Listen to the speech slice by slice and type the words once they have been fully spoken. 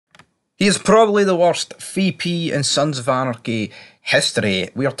He is probably the worst VP in Sons of Anarchy history.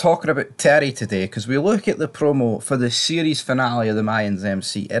 We are talking about Terry today because we look at the promo for the series finale of the Mayans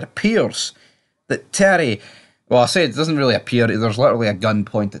MC. It appears that Terry, well, I say it doesn't really appear, there's literally a gun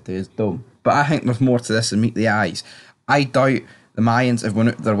pointed to his dome. But I think there's more to this than meet the eyes. I doubt the Mayans have went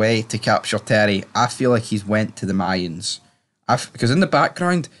out their way to capture Terry. I feel like he's went to the Mayans. Because in the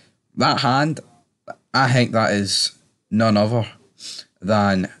background, that hand, I think that is none other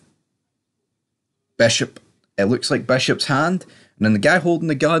than Bishop. It looks like Bishop's hand. And then the guy holding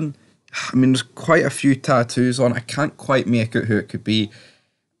the gun, I mean, there's quite a few tattoos on it. I can't quite make out who it could be.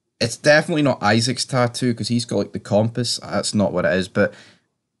 It's definitely not Isaac's tattoo because he's got like the compass. That's not what it is. But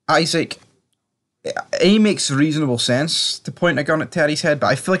Isaac, he makes reasonable sense to point a gun at Terry's head. But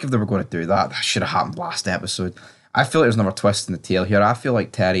I feel like if they were going to do that, that should have happened last episode. I feel like there's another twist in the tail here. I feel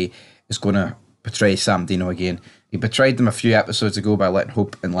like Terry is going to betray Samdino again. He betrayed them a few episodes ago by letting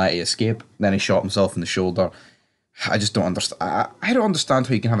Hope and Letty escape. Then he shot himself in the shoulder. I just don't understand. I don't understand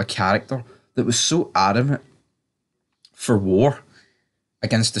how you can have a character that was so adamant for war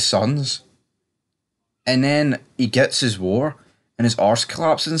against the Sons, and then he gets his war and his arse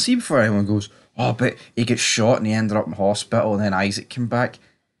collapses. And see, before anyone goes, oh, but he gets shot and he ended up in hospital and then Isaac came back.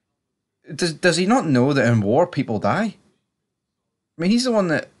 Does he not know that in war people die? I mean, he's the one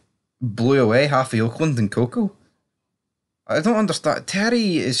that blew away half of Oakland and Coco. I don't understand.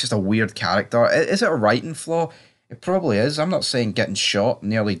 Terry is just a weird character. Is it a writing flaw? It probably is. I'm not saying getting shot,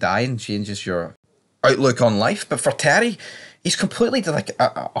 nearly dying, changes your outlook on life. But for Terry, he's completely like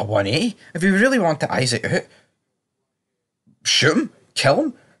a 180. If you really want to Isaac out, shoot him, kill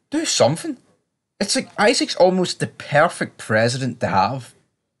him, do something. It's like Isaac's almost the perfect president to have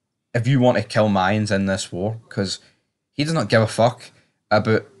if you want to kill Mayans in this war, because he does not give a fuck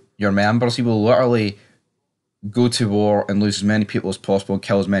about your members. He will literally go to war and lose as many people as possible and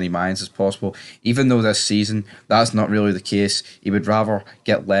kill as many Mayans as possible. Even though this season, that's not really the case. He would rather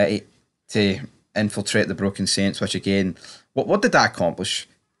get Letty to infiltrate the Broken Saints, which again, what did that accomplish?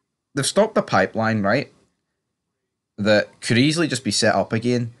 They've stopped the pipeline, right? That could easily just be set up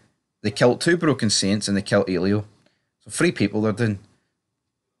again. They killed 2 Broken Saints and they killed Elio. So 3 people they're doing.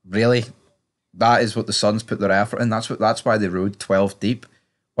 Really? That is what the Sons put their effort in. That's why they rode 12 deep.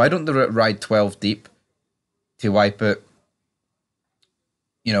 Why don't they ride 12 deep to wipe out,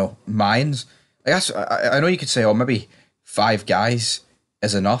 Mayans? I guess I know you could say, oh, maybe 5 guys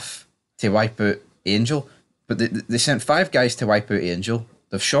is enough to wipe out Angel, but they sent 5 guys to wipe out Angel.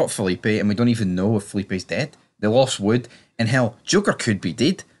 They've shot Felipe, and we don't even know if Felipe's dead. They lost Wood, and hell, Joker could be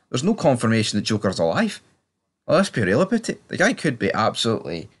dead. There's no confirmation that Joker's alive. Well, let's be real about it. The guy could be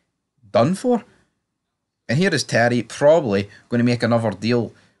absolutely done for. And here is Terry, probably going to make another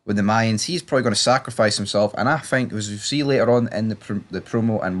deal with the Mayans. He's probably going to sacrifice himself, and I think, as we'll see later on in the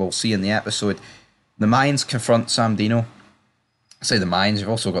promo, and we'll see in the episode, the Mayans confront Samdino. I say the Mayans, you've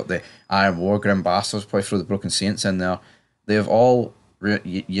also got the Iron War, Grim Bastards, probably throw the Broken Saints in there. They have all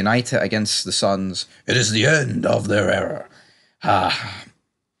united against the Sons. It is the end of their era. I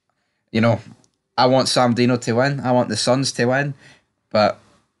want Samdino to win. I want the Sons to win. But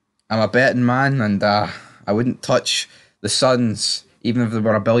I'm a betting man, and I wouldn't touch the Sons, even if they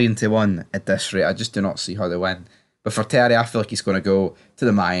were 1,000,000,000 at this rate. I just do not see how they win. But for Terry, I feel like he's going to go to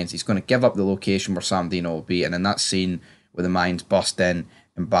the Mayans. He's going to give up the location where Samdino will be. And in that scene where the Mayans bust in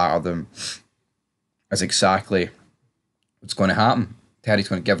and batter them is exactly what's going to happen. Terry's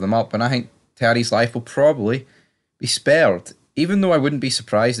going to give them up. And I think Terry's life will probably be spared. Even though I wouldn't be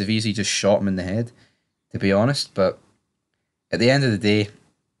surprised if Easy just shot him in the head, to be honest. But at the end of the day,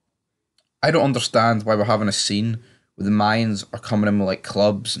 I don't understand why we're having a scene where the Mayans are coming in with like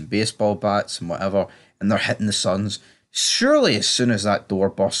clubs and baseball bats and whatever, and they're hitting the Sons. Surely as soon as that door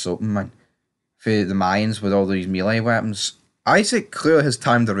busts open, man, for the Mayans with all these melee weapons, Isaac clearly has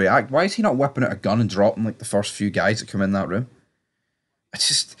time to react. Why is he not whipping out a gun and dropping like the first few guys that come in that room? It's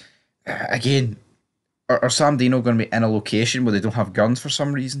just, again, are Samdino going to be in a location where they don't have guns for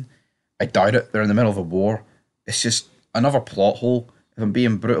some reason? I doubt it. They're in the middle of a war. It's just another plot hole. If I'm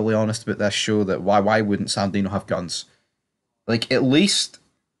being brutally honest about this show, that why wouldn't Samdino have guns? Like, at least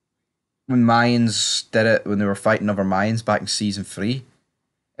when Mayans did it, when they were fighting other Mayans back in season 3,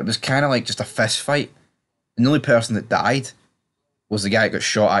 it was kind of like just a fist fight. And the only person that died was the guy that got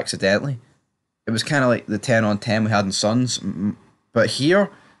shot accidentally. It was kind of like the 10-on-10 we had in Sons. But here,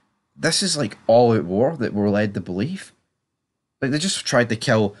 this is like all-out war that we're led to believe. Like, they just tried to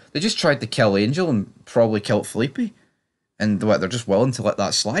kill Angel and probably killed Felipe. And they're just willing to let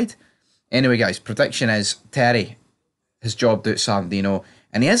that slide. Anyway, guys, prediction is Terry has jobbed out Samdino,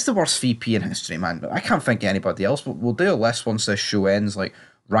 and he is the worst VP in history, man. I can't think of anybody else. We'll do a list once this show ends, like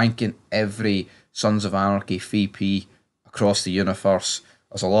ranking every Sons of Anarchy 3P across the universe.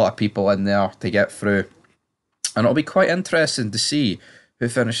 There's a lot of people in there to get through, and it'll be quite interesting to see who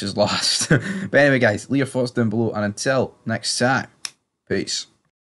finishes last. But anyway, guys, leave your thoughts down below, and until next time, peace.